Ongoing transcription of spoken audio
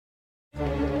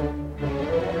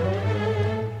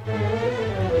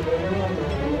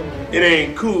It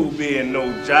ain't cool being no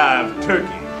jive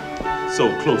turkey so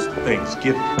close to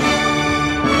Thanksgiving.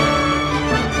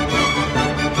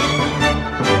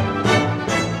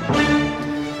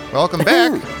 Welcome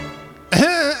back.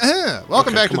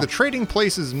 Welcome back to the Trading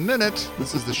Places Minute.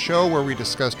 This is the show where we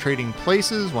discuss trading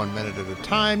places 1 minute at a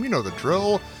time. You know the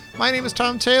drill. My name is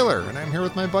Tom Taylor, and I'm here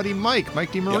with my buddy Mike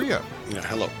DeMaria. Yep. Yeah,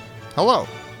 hello. Hello.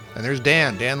 And there's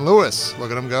Dan Lewis.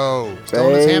 Look at him go. Still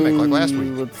in his hammock like last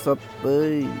week. What's up,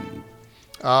 buddy?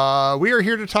 We are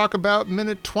here to talk about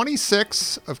minute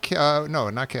 26 of... no,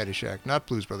 not Caddyshack, not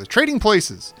Blues Brothers. Trading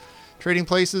Places. Trading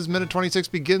Places, minute 26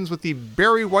 begins with the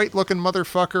Barry White-looking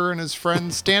motherfucker and his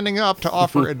friends standing up to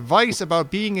offer advice about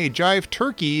being a jive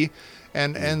turkey,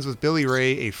 and ends with Billy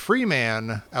Ray, a free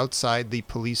man, outside the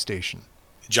police station.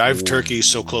 Jive turkey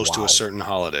so close to a certain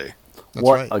holiday. That's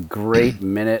what right. a great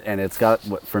minute, and it's got,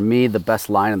 for me, the best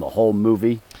line in the whole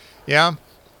movie. Yeah.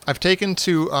 I've taken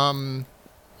to... I'm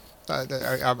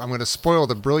going to spoil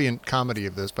the brilliant comedy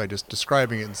of this by just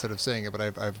describing it instead of saying it, but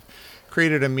I've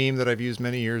created a meme that I've used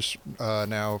many years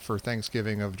now for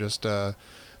Thanksgiving of just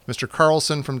Mr.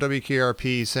 Carlson from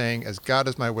WKRP saying, "As God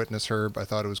is my witness, Herb, I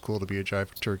thought it was cool to be a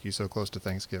jive turkey so close to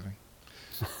Thanksgiving,"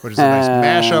 which is a nice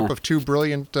mashup of two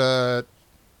brilliant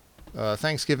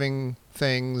Thanksgiving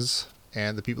things,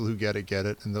 and the people who get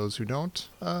it, and those who don't,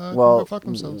 go fuck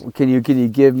themselves. Can you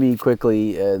give me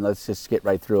quickly, and let's just get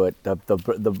right through it,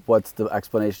 what's the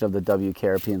explanation of the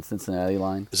WKRP in Cincinnati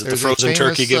line? Is it the frozen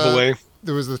turkey giveaway?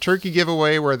 There was the turkey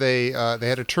giveaway where they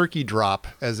had a turkey drop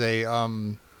as a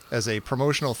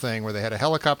promotional thing, where they had a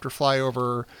helicopter fly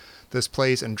over this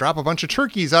place and drop a bunch of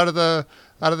turkeys out of the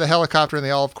helicopter, and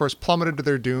they all, of course, plummeted to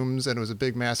their dooms, and it was a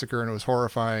big massacre, and it was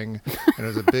horrifying, and it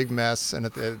was a big mess, and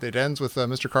it ends with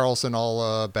Mr. Carlson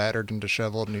all battered and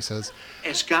disheveled, and he says,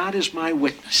 "As God is my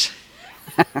witness,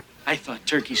 I thought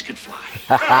turkeys could fly."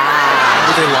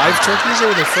 Were they live turkeys or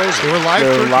were they frozen? They were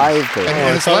live turkeys.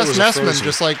 And it's Les Nessman, frozen.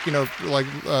 just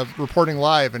like, reporting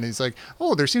live, and he's like,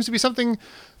 "Oh, there seems to be something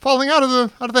falling out of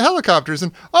the helicopters,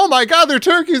 and oh my God, they're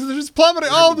turkeys! They're just plummeting!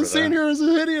 Oh, the scene here is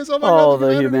hideous! Oh my God, Oh,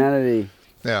 the humanity.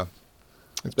 Yeah,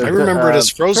 I remember it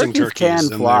as frozen turkeys.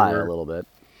 Can fly a little bit.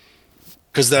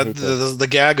 Because the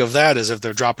gag of that is if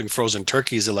they're dropping frozen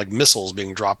turkeys, they're like missiles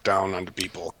being dropped down onto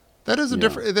people. That is a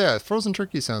different. Yeah, frozen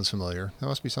turkey sounds familiar. That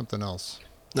must be something else.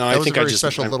 No, that I was think a very I just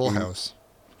special little house.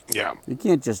 Yeah, You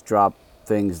can't just drop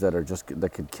things that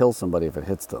could kill somebody if it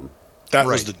hits them. that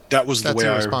was the That's way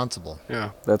irresponsible. Yeah.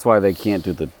 That's why they can't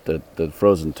do the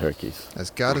frozen turkeys.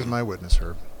 As God is my witness,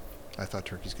 Herb, I thought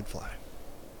turkeys could fly.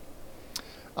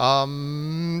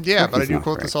 Yeah, but I do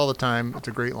quote this all the time. It's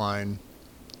a great line.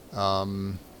 A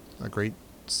great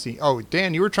scene. Oh,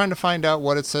 Dan, you were trying to find out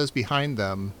what it says behind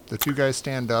them. The two guys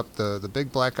stand up. The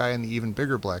big black guy and the even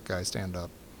bigger black guy stand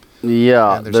up.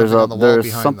 Yeah, And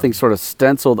there's something sort of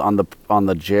stenciled on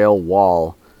the jail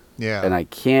wall. Yeah, And I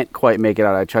can't quite make it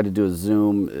out. I tried to do a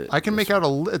zoom. I can make out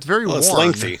it's very worn. It's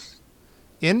lengthy.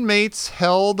 Inmates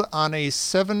held on a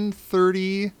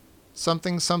 7:30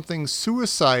 something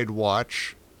suicide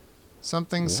watch.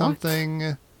 Something.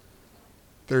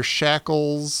 Their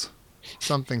shackles.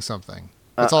 Something.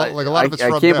 It's all like a lot of it's I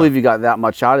rubbed can't out. believe you got that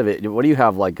much out of it. What do you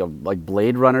have, like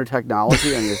Blade Runner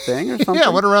technology on your thing or something? Yeah, I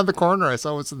went around the corner. I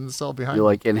saw what's in the cell behind You me.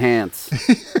 like enhance.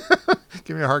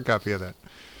 Give me a hard copy of that.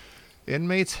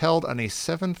 Inmates held on a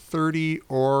 7:30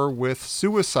 or with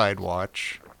suicide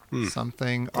watch.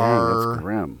 Something Dang, are that's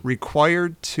grim.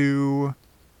 required to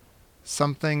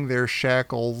something their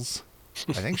shackles.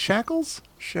 I think shackles?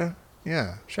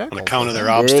 Yeah, shackles. On account of their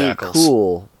It ain't obstacles.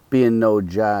 cool being no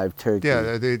jive turkey.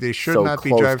 Yeah, they should So not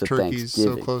be close jive to turkeys so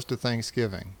Thanksgiving. close to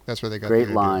Thanksgiving. That's where they got Great the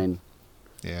idea. line.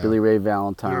 Yeah. Billy Ray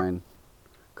Valentine.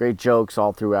 Great jokes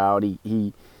all throughout.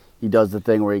 He does the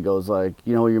thing where he goes like,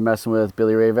 you know who you're messing with?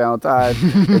 Billy Ray Valentine.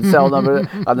 It's cell number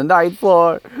on the 9th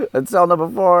floor. It's cell number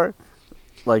 4.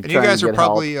 Like, And you trying guys to are get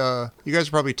probably help.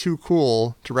 too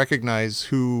cool to recognize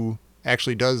who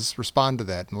actually does respond to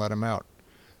that and let him out.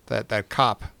 That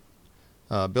cop,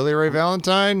 Billy Ray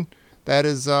Valentine. That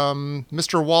is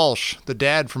Mr. Walsh, the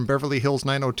dad from Beverly Hills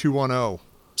 90210.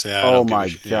 So, yeah, I Oh don't give a my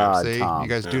shit. God, See, Tom. you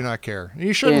guys do not care.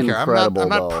 You shouldn't care. I'm Incredible,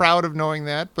 not though. proud of knowing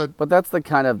that, but But that's the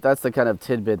kind of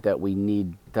tidbit that we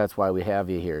need. That's why we have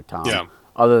you here, Tom. Yeah.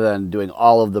 Other than doing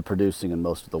all of the producing and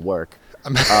most of the work,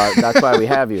 that's why we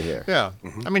have you here. yeah.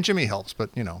 I mean, Jimmy helps,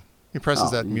 but he presses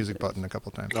that music button a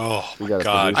couple times. Oh, We my gotta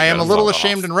God. produce I am a you little gotta fuck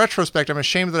ashamed off. in retrospect. I'm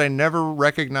ashamed that I never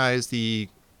recognized the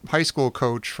high school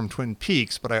coach from Twin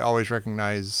Peaks, but I always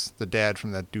recognize the dad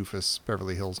from that doofus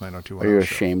Beverly Hills Are you 90210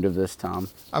 show. ashamed of this, Tom?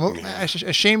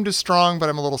 Ashamed is strong, but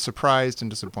I'm a little surprised and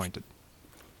disappointed.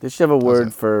 They should have a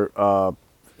word for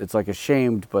it's like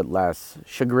ashamed but less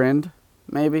chagrined,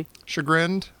 maybe.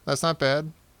 Chagrined. That's not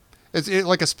bad. It's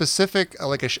like a specific,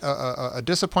 like a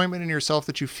disappointment in yourself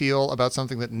that you feel about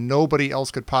something that nobody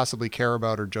else could possibly care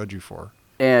about or judge you for.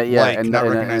 And yeah, Like not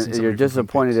recognizing and somebody you're from Twin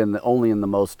disappointed Peaks. only in the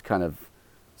most kind of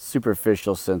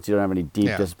superficial sense. You don't have any deep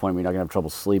Yeah. disappointment. You're not gonna have trouble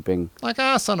sleeping. Like,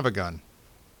 son of a gun.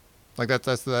 Like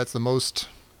that's the most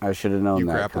I should have known you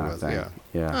that grapple kind with. of thing.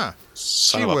 Yeah. Yeah. Ah,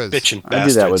 Son Gee of a whiz. bitchin' I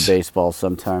bastards. do that with baseball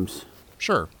sometimes.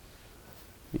 sure.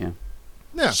 Yeah.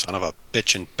 Yeah. Son of a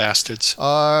bitchin' bastards.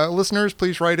 Listeners,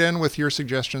 please write in with your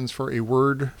suggestions for a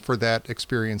word for that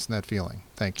experience and that feeling.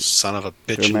 Thank you. Son of a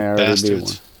There may bitchin' already be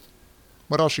bastards.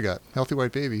 What else you got? Healthy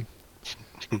white baby.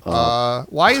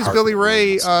 Why is Billy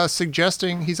Ray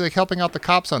suggesting he's like helping out the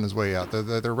cops on his way out?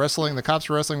 They're wrestling. The cops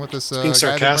are wrestling with this being guy they're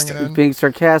sarcastic. bringing in. Being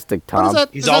sarcastic, Tom. What is that?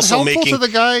 He's is that also helpful making to the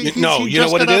guy. You, He no, you know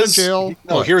just what got it out is. Of jail.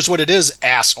 No, What? here's what it is,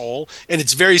 asshole, and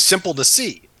it's very simple to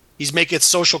see. He's making it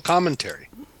social commentary.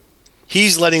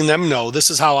 He's letting them know this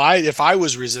is how if I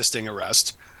was resisting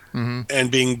arrest and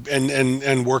being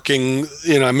and working,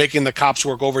 making the cops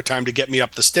work overtime to get me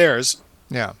up the stairs,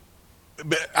 Yeah.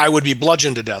 I would be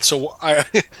bludgeoned to death. So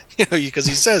because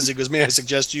he goes, may I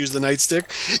suggest you use the nightstick?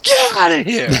 Get out of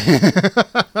here!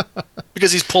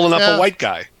 Because he's pulling up Yeah. a white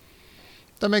guy.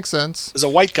 That makes sense. There's a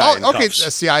white guy in okay.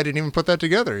 cuffs. See, I didn't even put that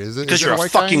together. Is it? Because is it you're a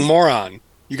white guy? fucking moron.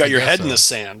 You got I your guess head in so. the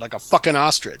sand like a fucking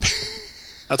ostrich.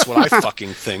 That's what I fucking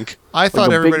think. I thought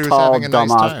Like a everybody big, was tall, having a dumb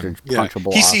nice time. ostrich, Yeah.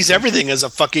 punchable He sees ostrich. everything as a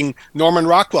fucking Norman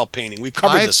Rockwell painting. We've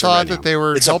covered I this thought already. that they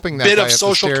were it's helping a that bit guy of up the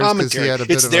social stairs 'cause he commentary. had a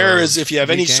bit It's of there a as if you have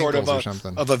any weak sort of ankles or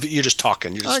something. you're just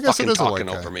talking. You're I just guess it fucking is a white talking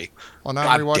guy. over me. Well, now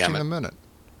God I'm rewatching damn it. the minute.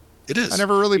 It is. I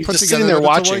never really He's put just together sitting there that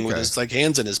it's a watching white with guy. his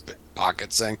hands in his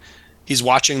pocket, saying he's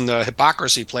watching the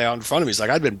hypocrisy play out in front of him. He's like,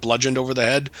 I've been bludgeoned over the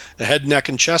head, neck,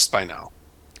 and chest by now.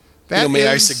 That may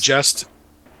I is- suggest?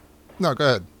 No, go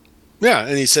ahead. Yeah,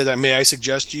 and he said, may I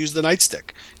suggest you use the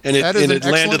nightstick? And That is an it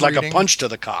landed excellent like reading. a punch to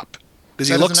the cop because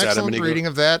he That is looks an at him and excellent he reading goes,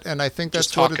 of that, and I think that's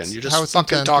just what talking. it's, You're just how it's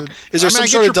fucking intended. talking. Is there I mean, some I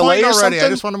get sort your of delay point or already. something? I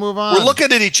just want to move on. We're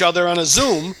looking at each other on a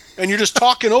Zoom, and you're just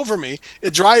talking over me.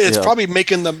 It's Yeah. probably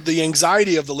making the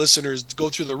anxiety of the listeners go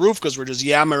through the roof because we're just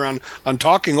yammering on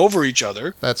talking over each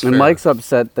other. That's And fair. Mike's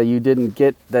upset that you didn't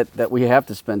get that we have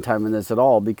to spend time in this at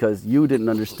all because you didn't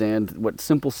understand what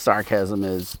simple sarcasm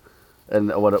is and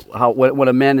what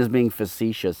a man is being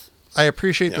facetious. I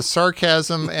appreciate Yeah. the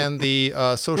sarcasm and the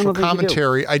social think you do.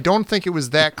 commentary. I don't think it was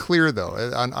that clear,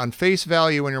 though. On face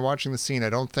value, when you're watching the scene, I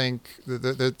don't think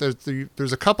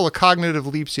there's a couple of cognitive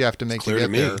leaps you have to make Clear to to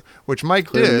get me. there, which Mike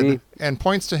Clear to did, me. and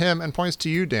points to him and points to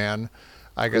you, Dan.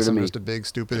 I guess to I'm me. just a big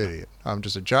stupid idiot. I'm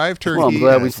just a jive turkey. Well, I'm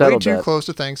glad and we it's way settled too that. close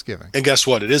to Thanksgiving. And guess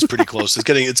what? It is pretty close.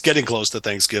 It's getting close to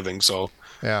Thanksgiving. So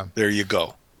Yeah. there you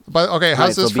go. But okay, how's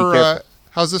Right, this so be for careful.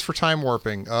 how's this for time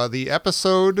warping? The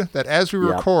episode that as we Yep.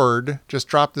 record just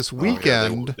dropped this yeah,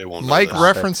 weekend. they won't know Mike this.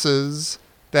 references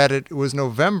that it was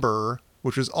November,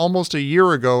 which was almost a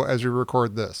year ago as we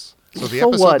record this. So the So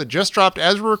episode what? that just dropped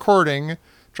as we're recording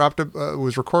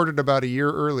was recorded about a year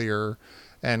earlier,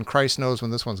 and Christ knows when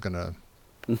this one's gonna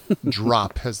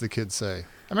drop, as the kids say.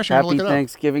 I'm actually Happy gonna look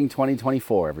Thanksgiving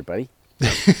 2024, everybody.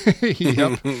 it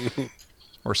up. Yep.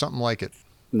 Or something like it.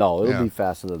 No, it'll Yeah. be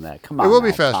faster than that. Come on. It will be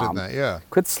now, faster Tom. than that, yeah.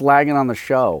 Quit slagging on the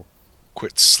show.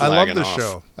 Quit I love slagging this off.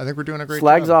 show. I think we're doing a great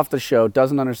Slags job. off the show,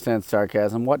 doesn't understand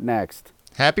sarcasm. What next?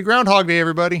 Happy Groundhog Day,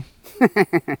 everybody.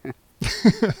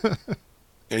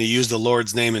 And he used the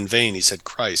Lord's name in vain. He said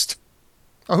Christ.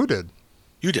 Oh, who did?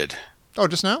 You did. Oh,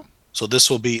 just now? So this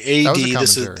will be That was a AD.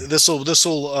 commentary. This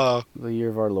will The year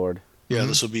of our Lord. yeah,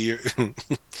 this will be your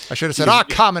I should have said,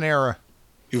 common era.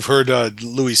 You've heard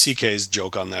Louis C.K.'s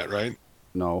joke on that, right?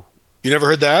 No. You never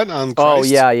heard that on Christ? Oh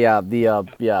yeah.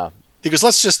 The He goes,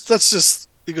 let's just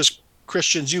he goes,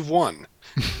 Christians, you've won.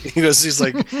 He's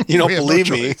like, you don't We have no believe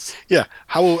me. choice. Yeah.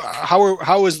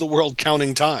 How is the world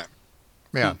counting time?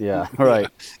 Yeah. yeah. Right.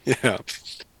 Yeah.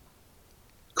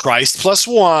 Christ plus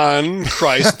one,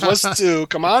 Christ plus two.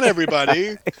 Come on,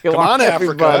 everybody. Come on,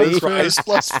 everybody. Africa. Christ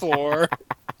plus four.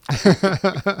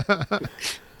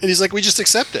 And he's like, we just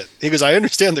accept it. He goes, I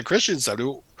understand the Christians side.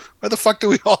 Why the fuck do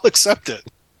we all accept it?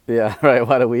 Yeah. Right.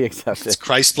 Why do we accept It's it?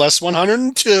 Christ plus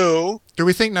 102. Do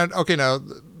we think now, okay, now,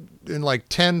 in like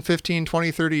 10, 15,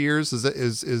 20, 30 years,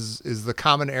 is the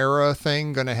common era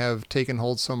thing going to have taken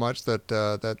hold so much that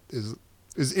that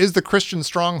is the Christian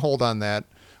stronghold on that?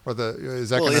 Or is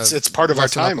that Well, going it's part of our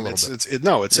lighten up a time. little It's bit?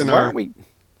 it's in Why our aren't we?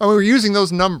 Oh, we're using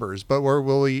those numbers, but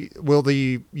will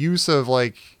the use of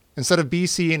like instead of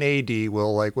BC and AD,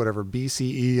 will like whatever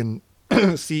BCE and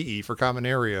CE for common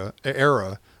era?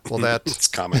 Will that? it's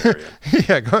common area.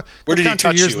 Yeah. Go Where did he count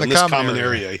your touch years you in in the this common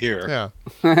area here?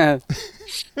 Yeah.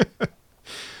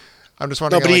 I'm just No,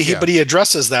 wondering. but he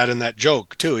addresses that in that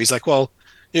joke too. He's like, well,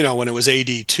 when it was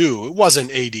AD2, it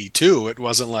wasn't AD2. It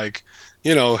wasn't like,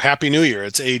 Happy New Year.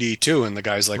 It's AD2, and the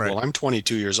guy's like, Right. well, I'm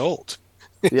 22 years old.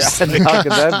 Yeah, how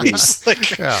could that be? He's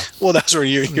like, Yeah. well, that's where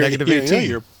you're Negative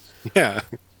 18. Yeah.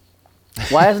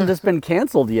 Why hasn't this been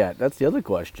canceled yet? That's the other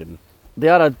question. They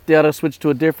ought to switch to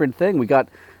a different thing. We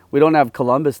don't have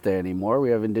Columbus Day anymore. We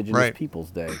have Indigenous Right. Peoples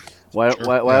Day. Why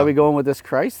are we going with this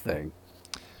Christ thing?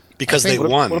 Because they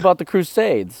won. What about the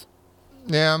Crusades?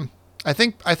 Yeah. I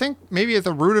think maybe at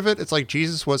the root of it, it's like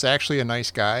Jesus was actually a nice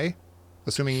guy,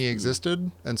 assuming he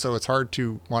existed, and so it's hard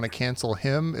to want to cancel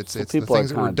him. It's the people are things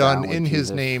that were kinda done down with in his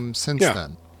Jesus. name since Yeah.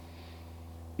 then.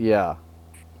 Yeah.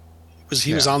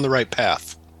 He was on the right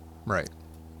path. Right.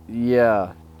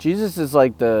 Yeah. Jesus is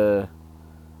like I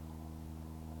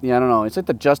don't know. It's like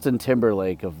the Justin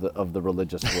Timberlake of the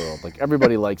religious world. Like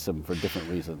everybody likes him for different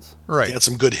reasons. Right. He had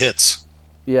some good hits.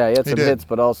 Yeah, he had some did. hits,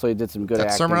 but also he did some good That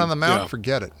acting. Sermon on the Mount, Yeah.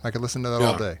 forget it. I could listen to that Yeah.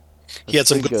 all day. He had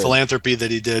some pretty good good. philanthropy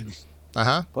that he did.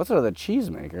 Uh-huh. Blessed are the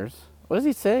cheesemakers. What is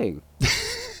he saying?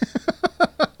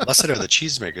 Blessed are the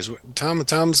cheesemakers.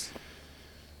 Tom's.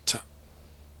 I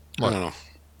don't know.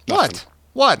 Nothing.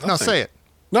 What? No, Nothing. say it.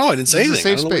 No, I didn't say This is a anything.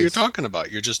 I safe don't know what you're space. talking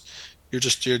about.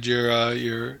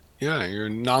 You're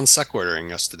non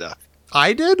sequituring us to death.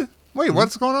 I did? Wait,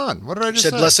 what's going on? What did I You just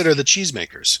said, say? blessed are the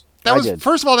cheesemakers. That I was did.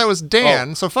 First of all, that was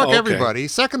Dan. Oh. So fuck Oh, okay. everybody.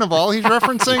 Second of all, he's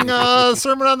referencing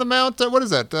Sermon on the Mount. What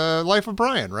is that? Life of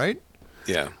Brian, right?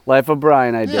 Yeah. Life of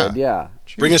Brian, I Yeah. did, yeah.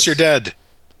 Bring us your dead.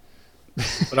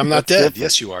 But I'm not dead. different.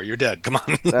 Yes, you are. You're dead. Come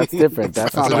on. That's different.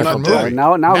 That's not That's Life not of movie. Brian.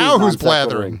 Now Now he's who's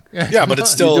blathering? non-sequituring. Yeah, but it's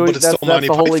still, doing- Monty that's the Holy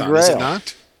Python, is it Grail.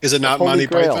 not? Is it not Holy Monty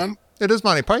Grail. Python? It is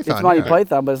Monty Python. It's Monty yeah.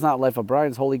 Python, but it's not Life of Brian.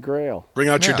 It's Holy Grail. Bring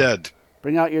out your Yeah. dead.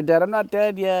 Bring out your dead. I'm not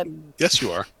dead yet. Yes,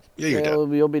 you are. Yeah, you're dead.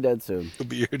 You'll be dead soon.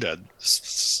 You're dead.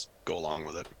 Go along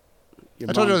with it. Your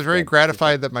I told you I was mom's very dead.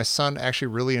 gratified that my son actually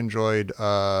really enjoyed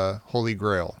Holy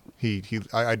Grail.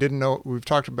 I didn't know. We've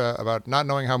talked about not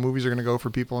knowing how movies are going to go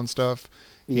for people and stuff.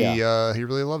 He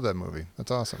really loved that movie. That's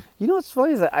awesome. You know what's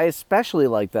funny is that I especially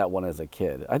liked that one as a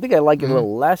kid. I think I like it a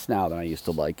little less now than I used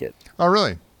to like it. Oh,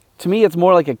 really? To me, it's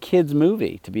more like a kid's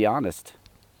movie, to be honest.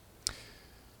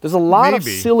 There's a lot of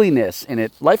Maybe. silliness in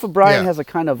it. Life of Brian Yeah. has a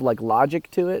kind of like logic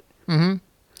to it.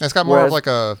 It's got more of Whereas- like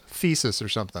a thesis or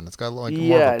something. It's got like more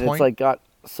Yeah, of and a point. it's like got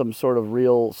some sort of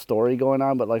real story going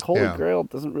on. But like Holy Yeah. Grail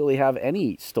doesn't really have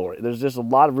any story. There's just a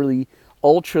lot of really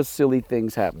ultra silly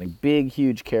things happening. Big,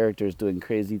 huge characters doing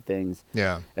crazy things.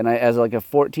 Yeah. And I, as like a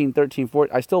 14,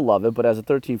 I still love it, but as a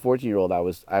 13, 14-year-old, I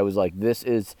was like, this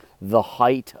is the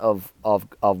height of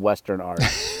Western art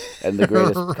and the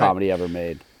greatest Right. comedy ever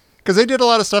made. Because they did a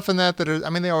lot of stuff in that is, I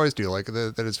mean, they always do. Like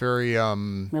that is very, Made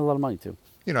a lot of money too.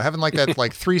 having like that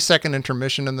like 3-second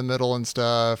intermission in the middle and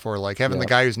stuff, or like having the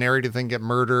guy who's narrating the thing get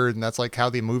murdered, and that's like how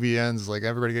the movie ends, like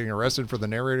everybody getting arrested for the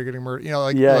narrator getting murdered.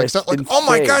 Like Yeah, stuff like, it's oh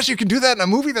my insane. gosh, you can do that in a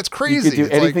movie? That's crazy. You could do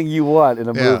It's like- anything you want in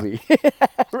a Yeah. movie,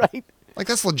 right? Like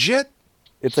that's legit.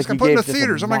 It's Just like you got put gave into just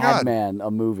theaters. a Oh my God. madman a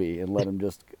movie and let him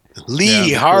just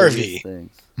Lee Yeah. Harvey,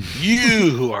 things.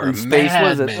 you are a In space,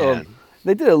 was it? madman.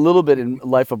 They did a little bit in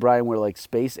Life of Brian where like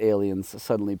space aliens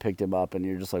suddenly picked him up, and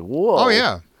you're just like, whoa. Oh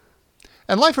yeah.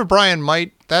 And Life of Brian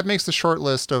that makes the short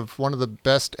list of one of the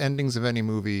best endings of any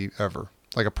movie ever.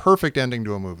 Like a perfect ending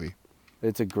to a movie.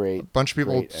 It's a great Bunch of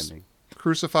people great ending.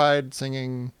 crucified,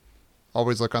 singing,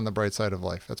 always look on the bright side of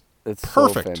life. That's It's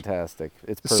perfect. so fantastic.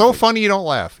 It's It's so perfect. funny you don't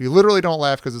laugh. You literally don't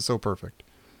laugh because it's so perfect.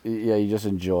 Yeah, you just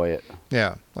enjoy it.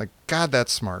 Yeah. Like, God,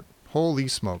 that's smart. Holy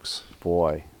smokes.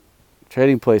 Boy,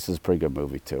 Trading Places is a pretty good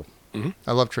movie too.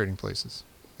 I love Trading Places.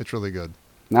 It's really good.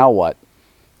 Now what?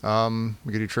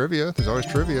 We could do trivia. There's always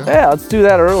trivia. Yeah, let's do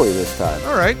that early this time.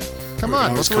 All right. Come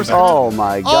on. What's the worst? Oh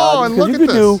my God! and Because look you at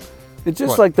could do. this. It's just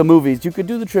What? like the movies. You could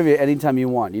do the trivia anytime you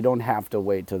want. You don't have to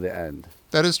wait till the end.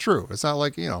 That is true. It's not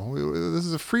like, this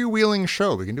is a freewheeling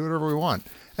show. We can do whatever we want.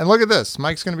 And look at this.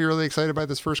 Mike's going to be really excited by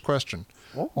this first question.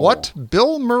 Oh. What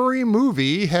Bill Murray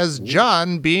movie has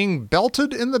John being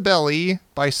belted in the belly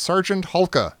by Sergeant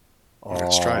Hulka?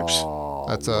 Stripes.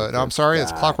 That's no, I'm sorry.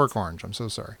 That's Clockwork Orange. I'm so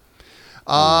sorry.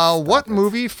 What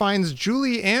movie finds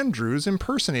Julie Andrews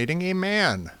impersonating a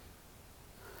man?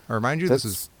 I remind you, this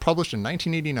is published in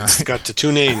 1989. It's got the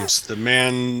two names. The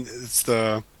man. It's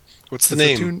the. What's the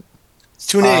It's name? It's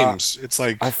two names. It's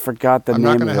like. I forgot the I'm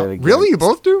not name going of to it help. again. Really? You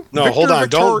both do? No, Victor, hold on.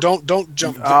 Victor- Don't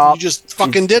jump. You just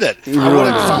fucking did it.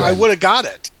 I would have got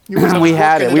it. We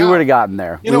had it. working We it would out. have gotten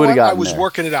there. You We know would what? have I gotten was there.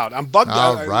 working it out. I'm bugged.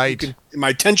 All right.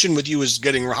 My tension with you is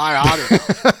getting hotter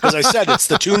because I said it's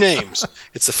the two names.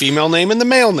 It's the female name and the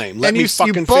male name. Let And me you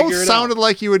fucking both figure it sounded out.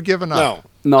 like you had given up.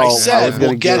 No, No, I I was said gonna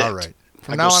we'll get it. All right.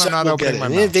 From I now go, on, I'm not we'll opening get my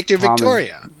it. mouth. Victor Tom is-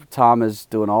 Victoria. Tom is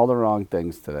doing all the wrong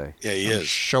things today. Yeah, he I'm is.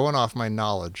 showing off my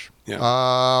knowledge.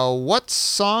 Yeah. What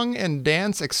song and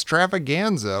dance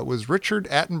extravaganza was Richard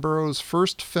Attenborough's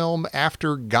first film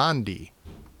after Gandhi?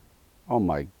 Oh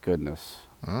my goodness.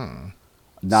 Now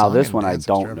Song this and one I dance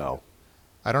don't extravaganza. know.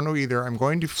 I don't know either. I'm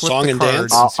going to flip Song the and cards.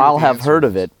 dance? And see what I'll the have answer heard is.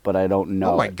 of it, but I don't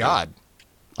know. Oh my it. God!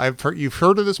 You've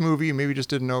heard of this movie, and maybe just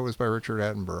didn't know it was by Richard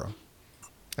Attenborough.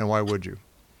 And why would you?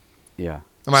 Yeah.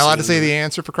 Am I allowed to say Singing the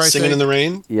answer for Christ's Singing sake? in the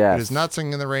Rain? Yes. It is not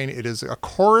Singing in the Rain. It is A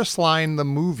Chorus Line, the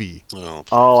movie. Oh.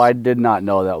 Oh, I did not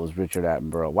know that was Richard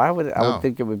Attenborough. Why would I No. would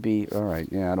think it would be? All right.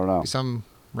 Yeah, I don't know. Some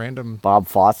random Bob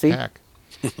Fosse. hack.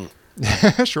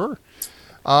 Sure.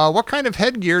 What kind of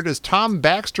headgear does Tom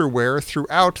Baxter wear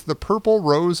throughout the Purple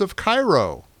Rose of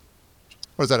Cairo?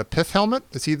 What is that? A pith helmet?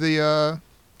 Is he the?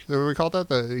 What do we call that?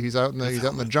 He's out in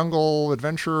the jungle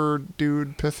adventure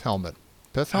dude. Pith helmet.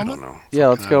 Pith I helmet. don't know. Yeah,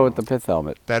 let's go with the pith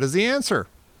helmet. That is the answer.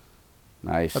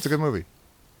 Nice. That's a good movie.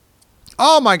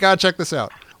 Oh my God! Check this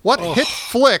out. What hit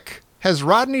flick has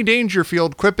Rodney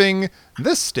Dangerfield quipping,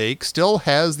 "This steak still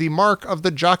has the mark of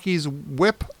the jockey's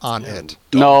whip on it"?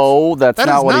 No, that's That is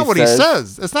not not what he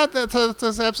says. It's not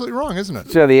that's absolutely wrong, isn't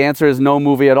it? So the answer is no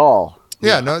movie at all.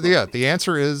 Yeah, no, yeah. The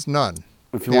answer is none.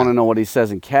 If you Yeah. want to know what he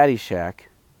says in Caddyshack,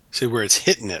 See where it's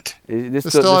hitting it. this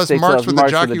still has steak marks where the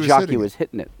marks jockey was hitting was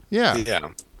hitting it. Yeah. Yeah.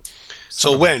 Son So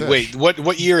of a when? bitch. Wait,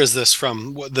 what year is this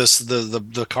from? What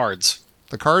the cards?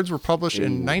 The cards were published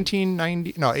in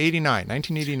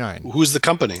 1989. Who's the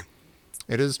company?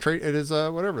 It is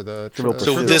whatever the. Trivial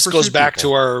So Pursuit. this goes Pursuit back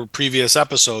people. to our previous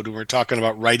episode when we we're talking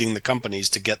about writing the companies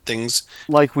to get things.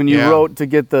 Like when you Yeah. wrote to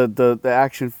get the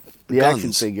action action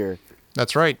Guns. figure.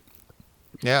 That's right.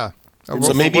 Yeah.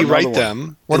 So maybe what- write another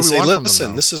them What and do we say, want from them, listen,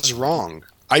 though?" this is wrong.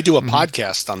 I do a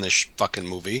podcast on this fucking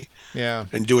movie Yeah.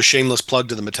 and do a shameless plug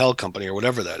to the Mattel company or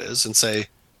whatever that is and say,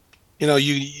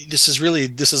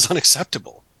 this is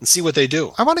unacceptable, and see what they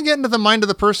do. I want to get into the mind of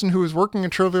the person who was working in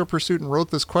Trivial Pursuit and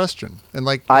wrote this question, and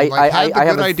I had the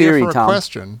have good a idea theory, for a Tom.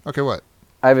 question. Okay, what?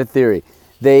 I have a theory.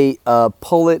 They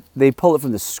pull it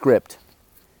from the script.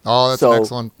 Oh, that's So- an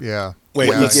excellent. Yeah. Wait,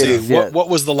 Yeah. let's you did see. is, yeah. What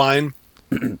was the line?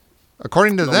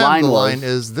 According to The them, line the was- line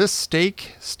is, "This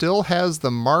steak still has the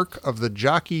mark of the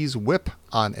jockey's whip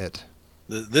on it."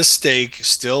 This steak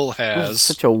still has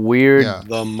Such a weird. Yeah.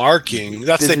 the marking.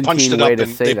 That's they punched Byzantine it way up to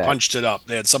and say they that. punched it up.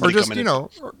 They had Or somebody just, come in. or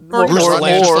Bruce just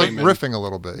Valanche like came in. riffing a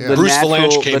little bit. Yeah. The Bruce natural,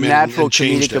 Valanche came the in natural and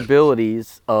changed comedic it.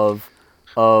 abilities of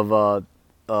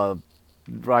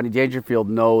Rodney Dangerfield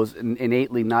knows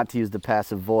innately not to use the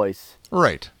passive voice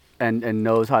Right. and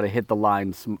knows how to hit the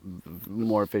lines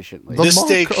more efficiently. The This mark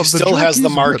steak of the still has the jockey's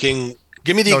whip. marking.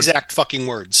 Give me the No. exact fucking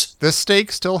words. This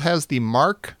steak still has the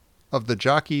mark of the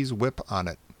jockey's whip on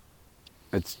it.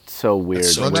 It's so weird.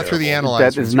 so Run that through the terrible.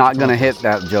 analyzer. That is not going to hit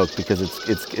that joke because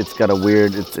it's got a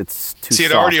weird. It's too. See,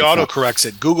 it soft. already It's not- autocorrects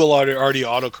it. Google already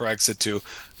autocorrects it to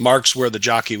marks where the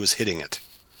jockey was hitting it.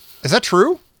 Is that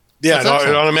true? Yeah, That's it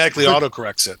excellent. automatically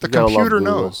autocorrects it. The You gotta love computer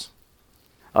Google. knows.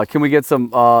 Can we get some?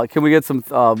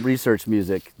 Research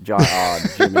music, John?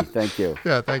 Jimmy, thank you.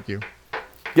 Yeah, thank you.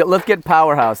 Let's get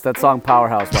Powerhouse. That song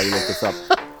Powerhouse while you look this up.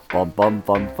 Bum bum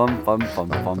bum bum bum bum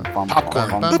bum bum Popcorn.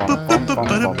 bum bum bum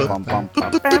bum bum bum bum.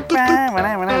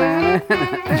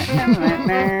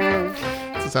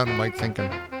 It's the sound of Mike thinking.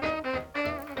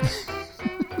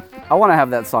 I want to have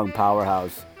that song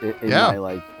Powerhouse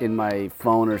Yeah. in my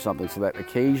phone or something, so that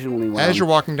occasionally when As I'm you're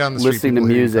walking down the street, listening to people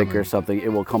hear you music coming. or something,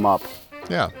 it will come up.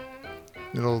 Yeah.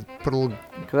 It'll put a little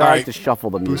Because I All like right. to shuffle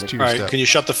the boost music. to All your right, step. can you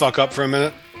shut the fuck up for a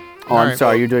minute? Oh, I'm Alright.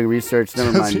 sorry, you're doing research.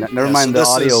 Never mind. Never Yeah, mind so the this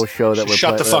audio is- show that we're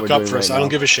Shut the that fuck we're up doing for us. right I don't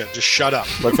now. give a shit. Just shut up.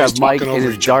 Let's Everybody's have Mike talking in over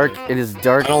his each dark other.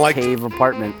 I don't like- cave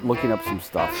apartment looking up some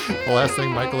stuff. The last thing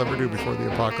Mike will ever do before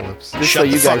the apocalypse. Just Shut so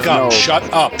the you fuck guys up. know,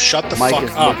 Shut up. Shut the Mike fuck is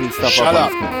up. looking stuff Shut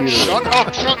up up. on his computer. Shut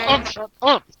up. Shut up. Shut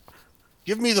up.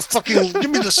 Give me the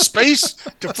space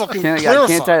to fucking clarify.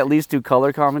 Can't I at least do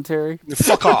color commentary?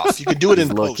 Fuck off. You can do it in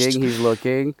post. He's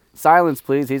looking. Silence,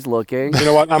 please. He's looking. You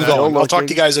know what? I'm going. I'll talk looking.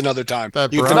 to you guys another time.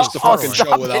 That You can bro- finish the Oh, fucking stop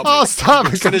show without me. Oh, stop You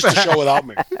it. can finish the show without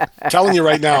me. I'm telling you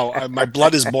right now, my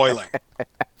blood is boiling.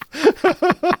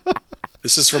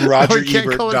 This is from We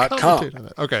can't color RogerEbert.com. commentate on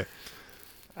that. Okay.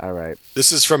 All right.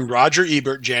 This is from Roger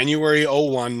Ebert, January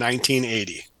 01,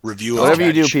 1980. Review of Whatever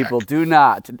you do, Caddyshack. people, do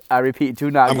not. I repeat,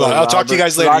 do not. I'm go going. to I'll talk to you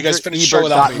guys later. You guys finish the show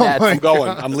without me. RogerEbert.net. I'm going.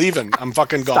 I'm leaving. I'm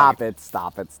fucking going. Stop it.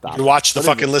 Stop it. Stop You it. can watch the What is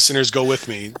fucking listeners go with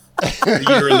me a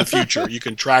year in the future. You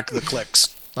can track the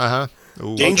clicks. Uh-huh.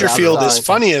 Ooh, Dangerfield okay. is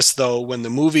funniest, though, when the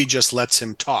movie just lets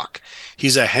him talk.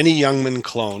 He's a Henny Youngman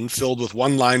clone filled with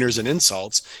one-liners and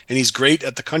insults, and he's great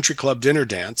at the country club dinner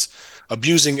dance.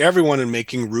 abusing everyone and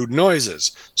making rude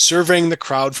noises. Surveying the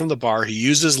crowd from the bar, he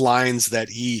uses lines that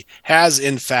he has,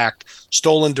 in fact,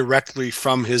 stolen directly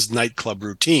from his nightclub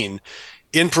routine.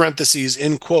 In parentheses,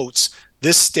 in quotes,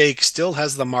 this steak still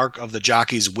has the mark of the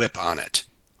jockey's whip on it.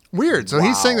 Weird. So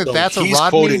he's saying that So that's a he's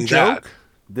Rodney quoting joke? that.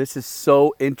 This is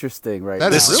so interesting right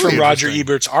That now. is This is really from Roger interesting.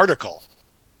 Ebert's article.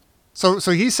 So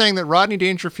he's saying that Rodney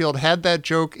Dangerfield had that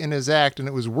joke in his act, and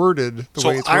it was worded the So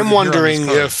way it's worded I'm here on wondering this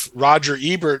card. if Roger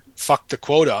Ebert fucked the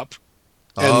quote up,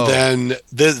 and then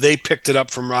they picked it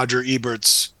up from Roger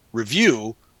Ebert's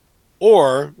review,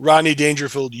 or Rodney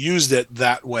Dangerfield used it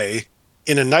that way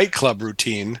in a nightclub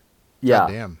routine. Yeah. God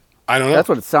damn. I don't know. That's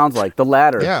what it sounds like. The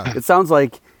latter. Yeah. It sounds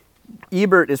like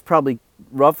Ebert is probably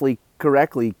roughly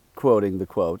correctly quoting the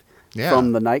quote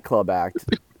from the nightclub act,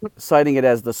 citing it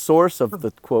as the source of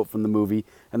the quote from the movie,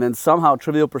 and then somehow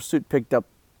Trivial Pursuit picked up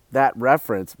that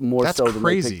reference more That's so than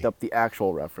crazy. they picked up the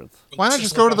actual reference. Why not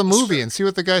just go to the movie and see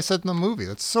what the guy said in the movie?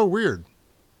 That's so weird.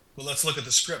 Well, let's look at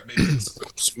the script.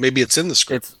 Maybe it's in the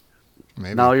script. It's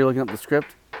Maybe. now you're looking up the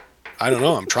script. I don't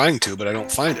know. I'm trying to, but I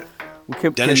don't find it.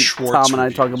 Can Dennis Tom Schwartz and I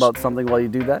talk reviews. about something while you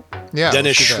do that? Yeah.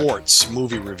 Dennis let's do that. Schwartz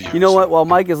movie reviews. You know what? While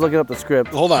Mike is looking up the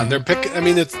script, Hold on. They're picking. I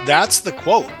mean, that's the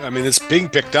quote. I mean, it's being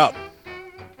picked up.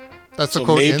 That's the So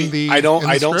quote maybe in the I don't. in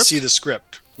the I don't script? see the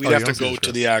script. We'd Oh, you have to don't see the go to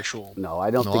script. the actual. no, I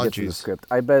don't No, think it's in the geez. script.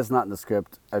 I bet it's not in the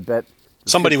script. I bet the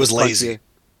Somebody script was lazy. punchier.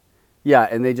 Yeah,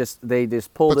 and they just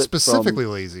pulled But it specifically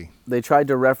from, lazy. they tried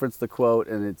to reference the quote,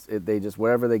 and they just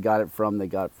wherever they got it from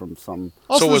some.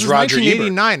 Also, was this is Roger Ebert.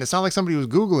 1989. It's not like somebody was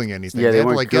Googling anything. Yeah, they had to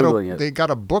weren't like Googling it. they got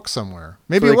a book somewhere. So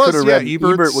Maybe they it was. could have Yeah, read,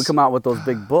 Ebert's, Ebert would come out with those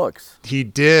big books. He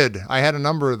did. I had a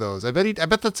number of those. I bet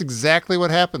that's exactly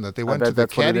what happened. That they went bet to the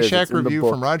that's what it is. It's Caddyshack in the review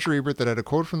book. from Roger Ebert that had a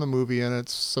quote from the movie in it,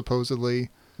 supposedly.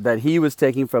 That he was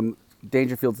taking from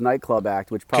Dangerfield's nightclub act,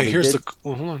 which probably Okay, here's did. the.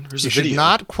 Well, hold on. Here's You the should video.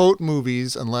 not quote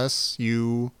movies unless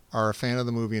you are a fan of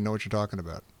the movie and know what you're talking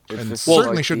about. It's And just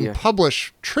certainly like shouldn't the-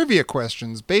 publish trivia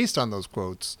questions based on those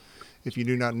quotes if you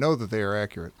do not know that they are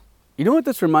accurate. You know what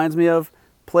this reminds me of?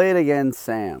 Play it again,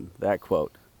 Sam. That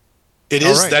quote. It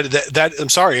All is right. that. I'm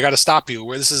sorry. I got to stop you.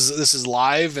 Where this is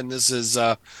live, and this is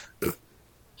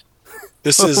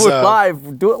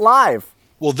Live. Do it live.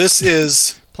 Well, this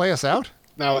is Play us out?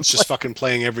 now. It's just fucking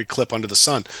playing every clip under the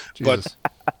sun. Jesus.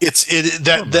 But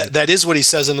that is what he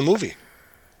says in the movie.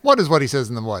 What is what he says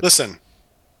in the what? Listen.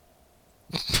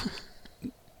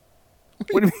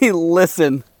 What do you mean?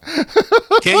 Listen.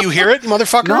 Can't you hear it,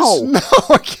 motherfuckers? No. No,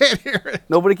 I can't hear it.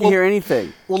 Nobody can hear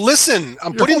anything. Well, listen.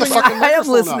 I'm putting the fucking I am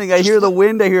microphone listening. up. I hear the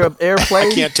wind. I hear an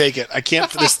airplane. I can't take it. I can't.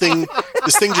 This thing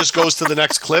just goes to the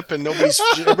next clip, and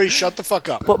everybody shut the fuck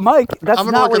up. But Mike, that's I'm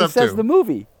gonna not look what it he up, says too. in the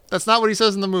movie. That's not what he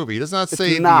says in the movie. He does not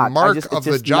say not. the mark It's of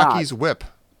the just jockey's not. whip.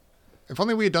 If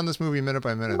only we had done this movie minute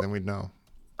by minute, then we'd know.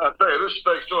 I tell you, this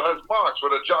steak still has marks where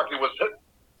the jockey was hitting.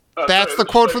 I That's tell you, the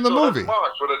this quote steak from the still has movie.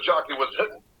 Marks where the jockey was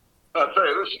hitting. I tell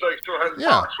you, this steak still has Yeah.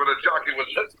 marks where the jockey was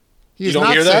hitting. He's don't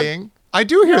not hear that? saying. I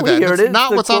do hear Yeah, we that. hear It's it. It's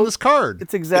not the what's on quote. this card.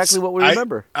 It's exactly what we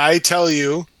remember. I tell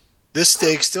you, this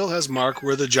steak still has mark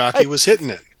where the jockey was hitting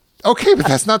it. Okay, but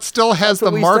that's not still has That's what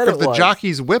the we mark said of it the was.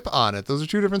 jockey's whip on it. Those are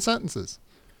two different sentences.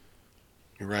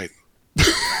 You're right.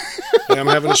 Yeah, I'm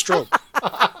having a stroke.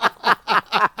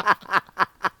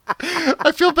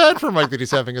 I feel bad for Mike that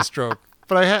he's having a stroke,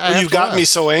 but I have You to got laugh. me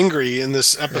so angry in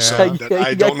this episode Yeah. that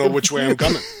I don't know which way I'm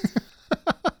coming.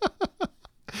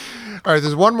 All right,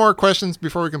 there's one more question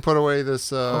before we can put away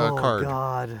this card.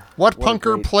 God. What What a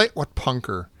punker great- play? What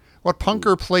punker? What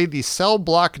punker played the cell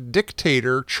block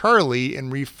dictator Charlie in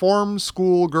Reform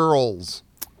School Girls?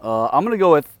 I'm gonna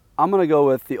go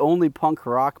with the only punk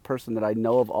rock person that I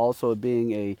know of also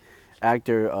being a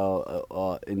actor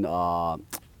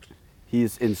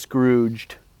he's in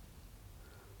Scrooged.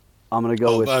 I'm gonna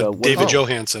go with David oh.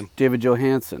 Johansen. David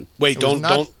Johansen. Wait, It was don't not-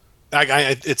 don't.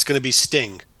 It's going to be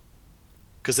Sting,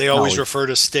 because they always No, refer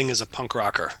to Sting as a punk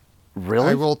rocker.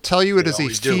 Really? I will tell you it is a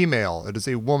always do. female. It is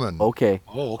a woman. Okay.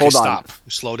 Oh, okay. Hold on. Stop.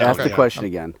 Slow down. Ask the Yeah. question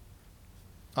again.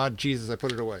 Jesus, I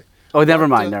put it away. Oh, never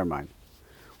mind. Never mind.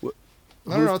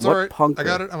 No, it's what all right. punker? I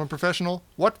got it. I'm a professional.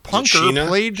 What Is it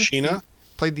punker Sheena?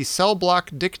 played the cell block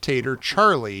dictator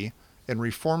Charlie in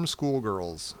Reform School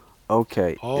Girls?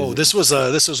 Okay. Oh, Is this was one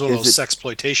of is those it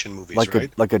sexploitation movies, like right?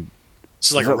 a This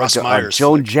is like is a it Russ like Myers.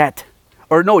 Joan flick. Jett,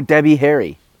 or no, Debbie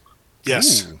Harry.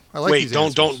 Yes. Ooh, I like Wait, these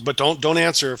don't answers. don't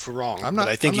answer if we're wrong. I'm not-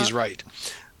 But I think I'm he's not- right.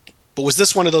 But was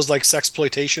this one of those like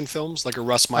sexploitation films, like a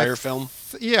Russ Meyer film?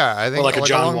 Yeah, I think Or like a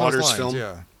John along those Waters lines, film?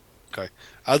 Yeah. Okay,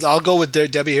 I'll go with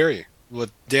Debbie Harry. What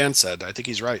Dan said. I think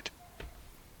he's right.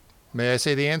 May I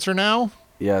say the answer now?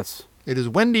 Yes. It is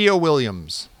Wendy O.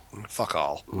 Williams. Fuck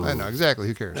all. I know exactly.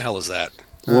 Who The cares? hell is that?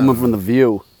 Woman from The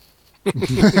View.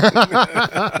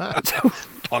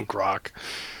 Punk rock.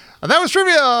 And that was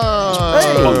trivia.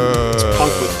 It's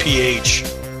punk with PH.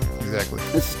 Exactly.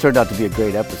 This has turned out to be a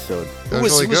great episode. That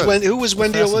was really good. Who was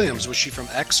Wendy O. fascinating. Williams? Was she from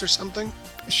X or something?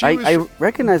 I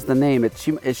recognize the name.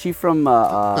 Is she from?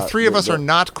 The three of us are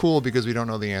not cool because we don't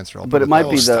know the answer. But it might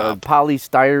be the stop.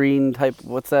 polystyrene type.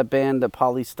 What's that band? The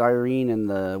polystyrene and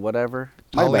the whatever.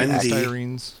 Might have been X. Wendy.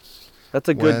 Polystyrenes. That's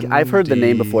a good. I've heard the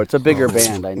name before. It's a bigger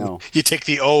band. I know. You take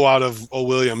the O out of O.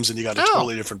 Williams and you got a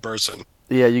totally different person.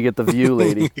 Yeah, you get the View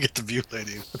lady. You get the View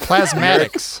lady. The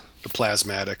Plasmatics. The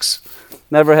Plasmatics.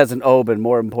 Never has an O been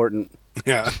more important.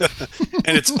 Yeah.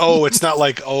 And it's O. It's not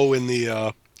like O in the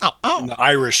in the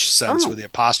Irish sense with the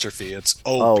apostrophe. It's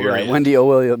O, Oh, period. right. Wendy O.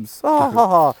 Williams.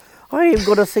 Oh, I'm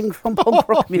going to sing some punk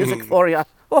rock music for you.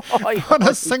 I want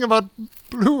to sing about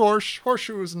blue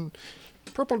horseshoes and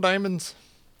purple diamonds.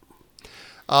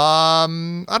 I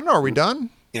don't know. Are we done?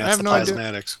 Yeah, I it's have the no idea.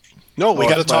 Plasmatics. No, we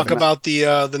got to talk about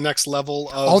the next level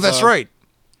of... Oh, that's right.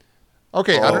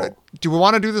 Okay, do we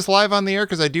want to do this live on the air?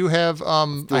 Because I do have, I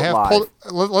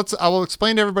will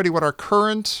explain to everybody what we're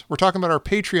talking about our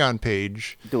Patreon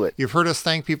page. Do it. You've heard us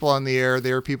thank people on the air.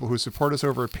 There are people who support us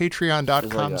over at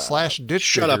patreon.com/ditchdiggers.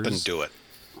 Shut up and do it.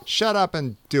 Shut up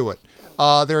and do it.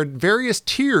 There are various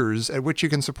tiers at which you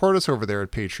can support us over there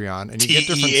at Patreon, and you get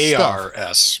different stuff.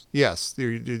 TEARS. Yes,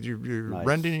 you're Nice.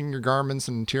 rending your garments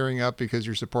and tearing up because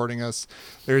you're supporting us.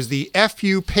 There's the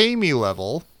FU Pay Me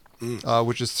level,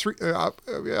 which is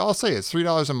I'll say it's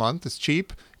 $3 a month. It's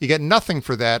cheap. You get nothing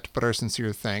for that, but our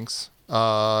sincere thanks.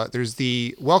 There's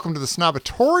the Welcome to the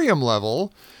Snobatorium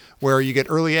level, where you get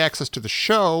early access to the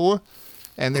show.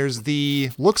 And there's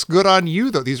the Looks Good on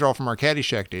You, though. These are all from our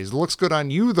Caddyshack days. The Looks Good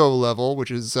on You, though, level, which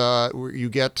is where you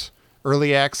get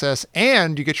early access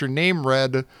and you get your name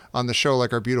read on the show,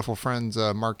 like our beautiful friends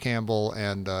Mark Campbell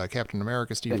and Captain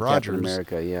America, Steve Rogers. Captain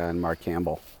America, yeah, and Mark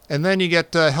Campbell. And then you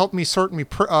get Help Me Sort Me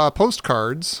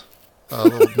postcards.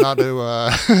 Not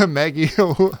to Maggie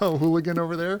O'Hooligan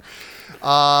over there.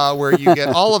 Where you get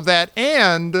all of that,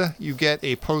 and you get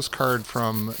a postcard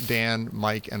from Dan,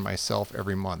 Mike, and myself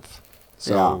every month.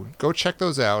 So go check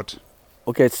those out.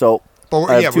 Okay, so But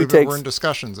I have two takes we're in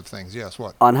discussions of things. Yes,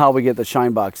 what? on how we get the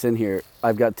shine box in here.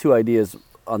 I've got two ideas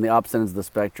on the opposite ends of the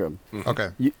spectrum. Okay.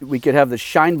 We could have the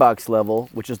shine box level,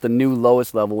 which is the new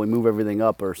lowest level. We move everything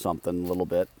up or something a little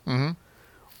bit. Mm-hmm.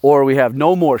 Or we have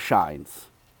no more shines.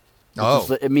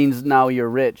 It means now you're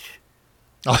rich.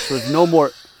 So there's no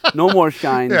more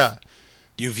shines. Yeah.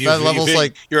 That level's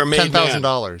like you're a made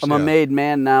 $10,000. I'm a made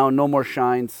man now. No more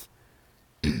shines.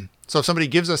 So if somebody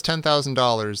gives us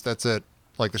 $10,000, that's it.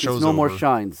 Like the show's no over. more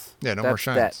shines. Yeah, no more That's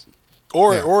shines. that.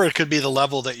 Or it could be the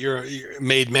level that you're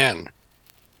made man.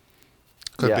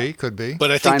 Could be.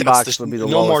 But I think Shine that's box would be the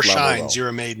no more lowest level, shines. though. You're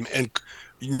a made and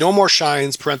no more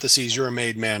shines. Parentheses. You're a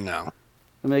made man now,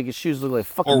 They make your shoes look like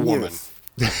fucking or woman,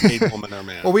 years. made woman or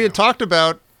man. Well, we had talked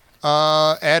about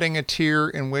adding a tier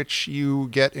in which you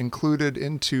get included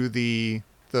into the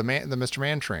Mr.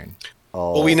 Man train.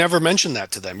 Oh. Well, we never mentioned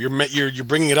that to them. You're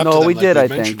bringing it up. No, to them we like did, we I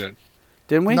mentioned think. It.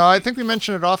 Didn't we? No, I think we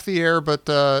mentioned it off the air, but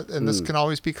and this can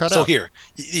always be cut So out. here,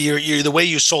 you're the way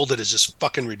you sold it is just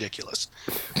fucking ridiculous.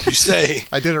 You say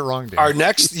I did it wrong, Dan. our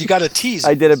next. You got to tease.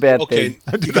 I did a bad okay,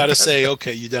 thing. you got to say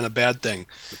okay. You done a bad thing.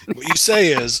 What you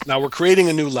say is now we're creating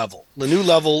a new level. The new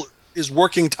level is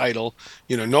working title.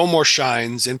 No more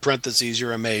shines. In parentheses,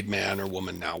 you're a made man or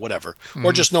woman now, whatever,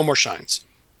 or just no more shines.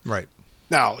 Right.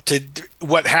 Now,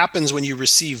 what happens when you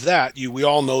receive that? We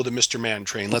all know the Mr. Man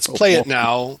train. Let's play it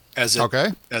now as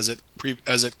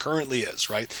it currently is.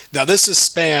 Right now, this has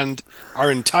spanned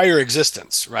our entire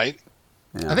existence. Right.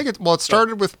 Yeah. I think it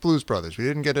started with Blues Brothers. We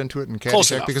didn't get into it in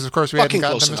Close Caddyshack enough. because, of course, we Fucking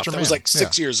hadn't gotten close to enough. Mr. Man. That was like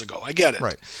 6 years ago. I get it.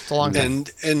 Right. It's a long time.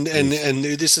 And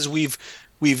this is we've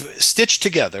stitched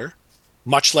together,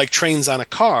 much like trains on a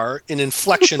car, an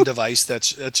inflection device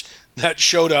that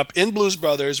showed up in Blues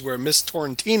Brothers, where Miss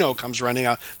Torrentino comes running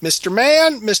out, Mr.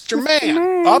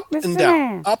 Man, up and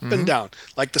down, up and down,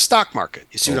 like the stock market.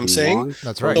 You see what I'm saying?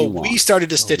 That's right. So we started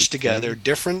to stitch together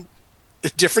different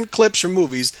clips from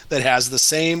movies that has the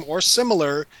same or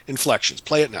similar inflections.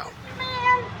 Play it now.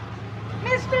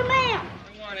 Mr. Man!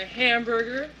 You want a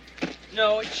hamburger?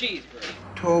 No, a cheeseburger.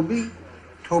 Toby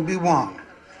Wong.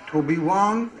 Toby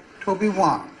Wong, Toby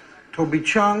Wong. Toby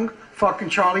Chung, fucking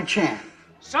Charlie Chan.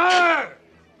 Sir!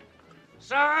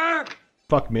 Sir!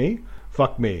 Fuck me.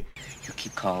 He'll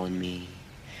keep calling me.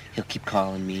 He'll keep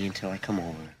calling me until I come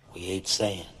over. We ain't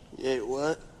saying. You ate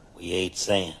what? We ain't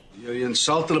saying. You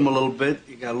insulted him a little bit.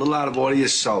 You got a little out of order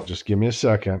yourself. Just give me a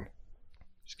second.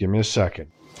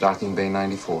 Docking Bay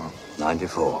 94.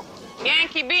 94.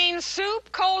 Yankee bean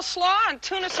soup, coleslaw, and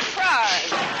tuna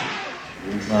surprise.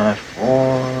 My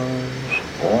forms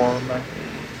for my head.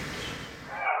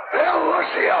 Hey,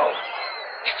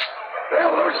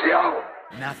 Lucio!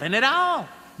 Nothing at all.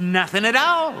 Nothing at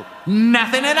all.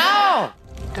 Nothing at all.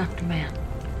 Dr. Mann.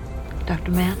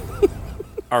 Dr. Mann?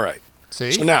 All right.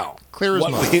 See? So now, clear as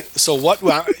mud.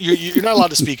 You're not allowed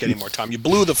to speak anymore, Tom. You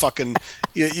blew the fucking,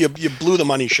 you blew the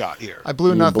money shot here. I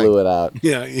blew nothing. You blew it out.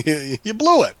 Yeah, you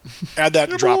blew it. Add that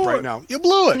drop right now. You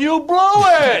blew it. You blew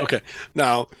it. Okay.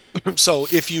 Now, so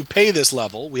if you pay this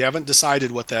level, we haven't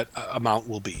decided what that amount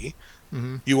will be.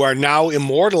 Mm-hmm. You are now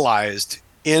immortalized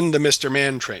in the Mr.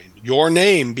 Man train. Your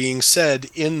name being said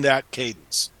in that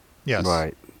cadence. Yes.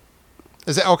 Right.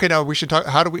 Is that okay? Now we should talk.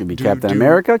 How do we Could be Captain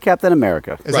America? Captain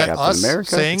America. Is that Captain us America?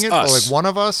 saying It's it, us. or like one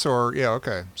of us, or yeah?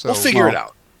 Okay, so We'll figure it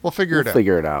out. We'll figure it out.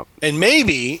 Figure it out. And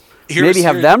maybe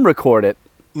Have them record it.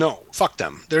 No, fuck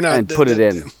them. They're not. And put it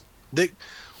in.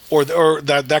 Or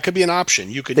that could be an option.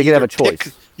 You could. They could have either a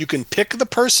choice. You can pick the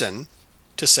person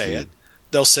to say it.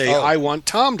 They'll say, "I want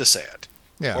Tom to say it,"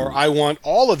 Yeah. or "I want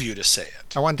all of you to say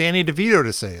it." I want Danny DeVito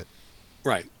to say it.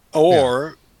 Right.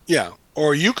 Or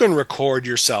or you can record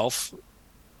yourself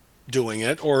doing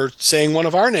it or saying one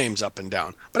of our names up and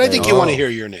down. But I think you want to hear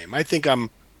your name. I think I'm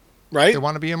right. They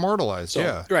want to be immortalized.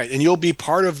 Yeah. Right. And you'll be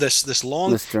part of this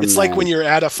long. Mr. It's like Man. when you're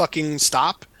at a fucking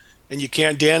stop and you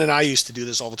can't. Dan and I used to do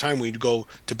this all the time. We'd go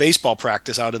to baseball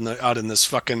practice out in this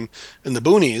fucking in the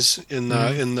boonies in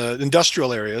the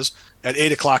industrial areas at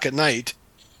 8:00 at night.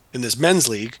 In this men's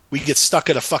league, we get stuck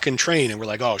at a fucking train and we're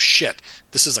like, oh shit,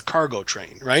 this is a cargo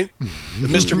train, right? The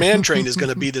Mr. Man train is going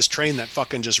to be this train that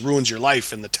fucking just ruins your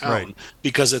life in the town Right.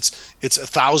 because it's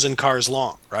 1,000 cars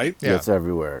long, right? Yeah. It's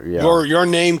everywhere. Yeah. Your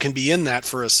name can be in that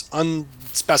for us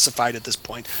unspecified at this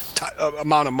point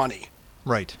amount of money.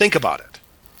 Right. Think about it.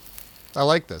 I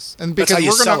like this, and That's because how you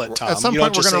we're sell gonna it, Tom. at some You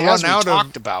point don't we're just gonna say, as run we out of.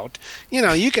 talked about.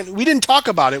 You can. We didn't talk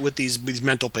about it with these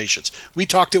mental patients. We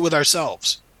talked it with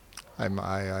ourselves. I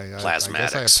guess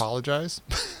Plasmatics. I apologize.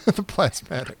 The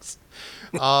plasmatics.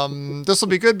 This will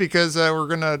be good because we're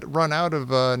gonna run out of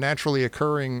naturally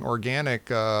occurring organic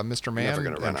Mr. Man Never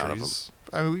gonna run out of entries.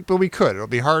 I mean, but we could. It'll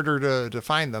be harder to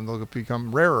find them. They'll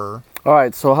become rarer. All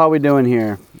right. So how we doing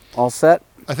here? All set?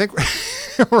 I think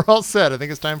we're all set. I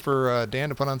think it's time for Dan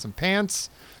to put on some pants.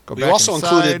 Go We back also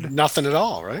inside. included nothing at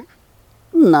all, right?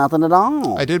 Nothing at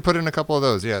all. I did put in a couple of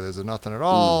those. Yeah, there's a nothing at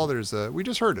all. There's a. We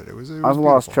just heard it. It was I've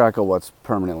lost beautiful. track of what's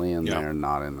permanently in there and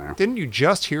not in there. Didn't you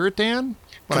just hear it, Dan?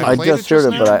 When I played just heard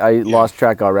it, now? but I lost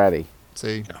track already.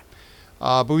 See?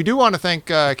 But we do want to thank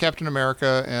Captain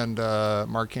America and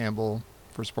Mark Campbell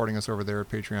for supporting us over there at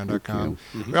patreon.com.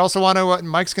 We also want to,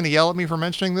 Mike's going to yell at me for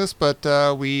mentioning this, but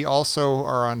we also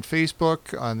are on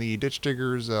Facebook on the Ditch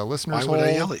Diggers listeners Why would hole.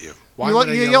 I yell at you?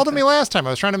 You yelled at me last time. I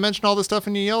was trying to mention all this stuff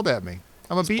and you yelled at me.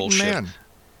 I'm a beaten bullshit. man.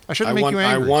 I shouldn't make you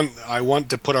angry. I want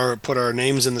to put our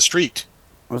names in the street.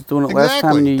 I was doing it last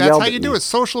time and you That's yelled how at you me. do it.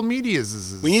 Social media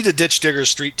is. We need a Ditch Digger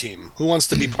street team. Who wants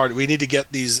to be part of it? We need to get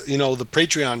these, the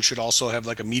Patreon should also have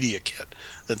like a media kit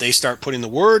that they start putting the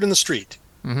word in the street.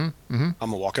 Mm-hmm. Mm-hmm.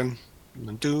 I'm a walking.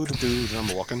 I'm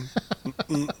a walking.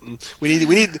 We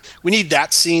need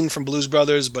that scene from Blues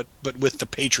Brothers, but with the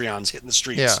Patreons hitting the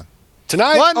streets. Yeah.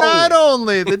 Tonight One night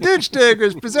only, the Ditch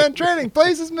Diggers present Trading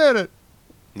Places Minute.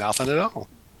 Nothing at all.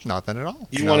 Nothing at all.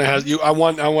 You want to have I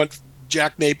want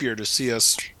Jack Napier to see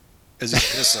us as he's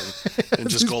pissing and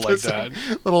just go like that.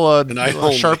 Little And I little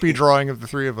only. Sharpie drawing of the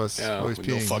three of us. Yeah, always with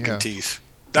no peeing. fucking Yeah. teeth.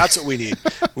 That's what we need.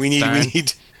 We need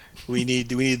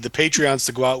the Patreons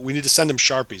to go out. We need to send them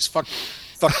Sharpies. Fuck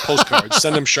postcards.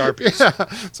 Send them Sharpies. Yeah.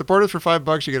 Support us for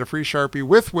 $5. You get a free Sharpie,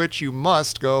 with which you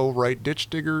must go write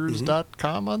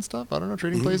ditchdiggers.com on stuff. I don't know,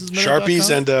 Trading Places Minute. Sharpies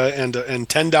and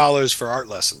 $10 for art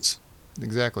lessons.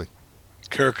 Exactly.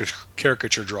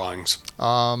 Caricature drawings.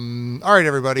 All right,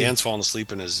 everybody. Dan's falling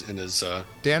asleep in his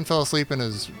Dan fell asleep in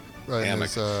his hammock.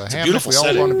 It's a beautiful We all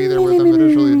setting. want to be there with him. It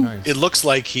is really nice. It looks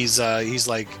like he's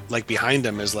like behind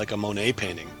him is like a Monet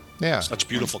painting. Yeah. Such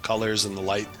beautiful colors and the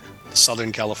light, the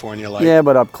Southern California light. Yeah,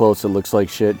 but up close it looks like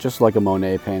shit, just like a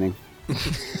Monet painting.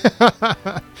 It's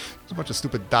a bunch of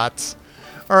stupid dots.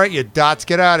 All right, you dots,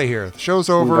 get out of here. The show's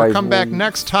over. Guys, Come back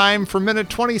next time for minute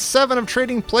 27 of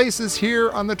Trading Places here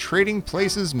on the Trading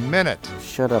Places Minute.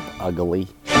 Shut up, ugly.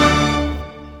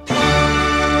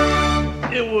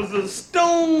 It was a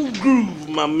stone groove,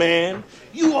 my man.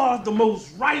 You are the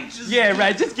most righteous. Yeah,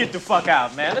 right. Just get the fuck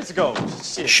out, man. Let's go.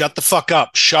 Shit. Shut the fuck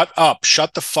up. Shut up.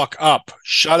 Shut the fuck up.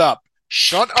 Shut up.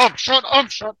 Shut up. Shut up.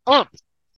 Shut up.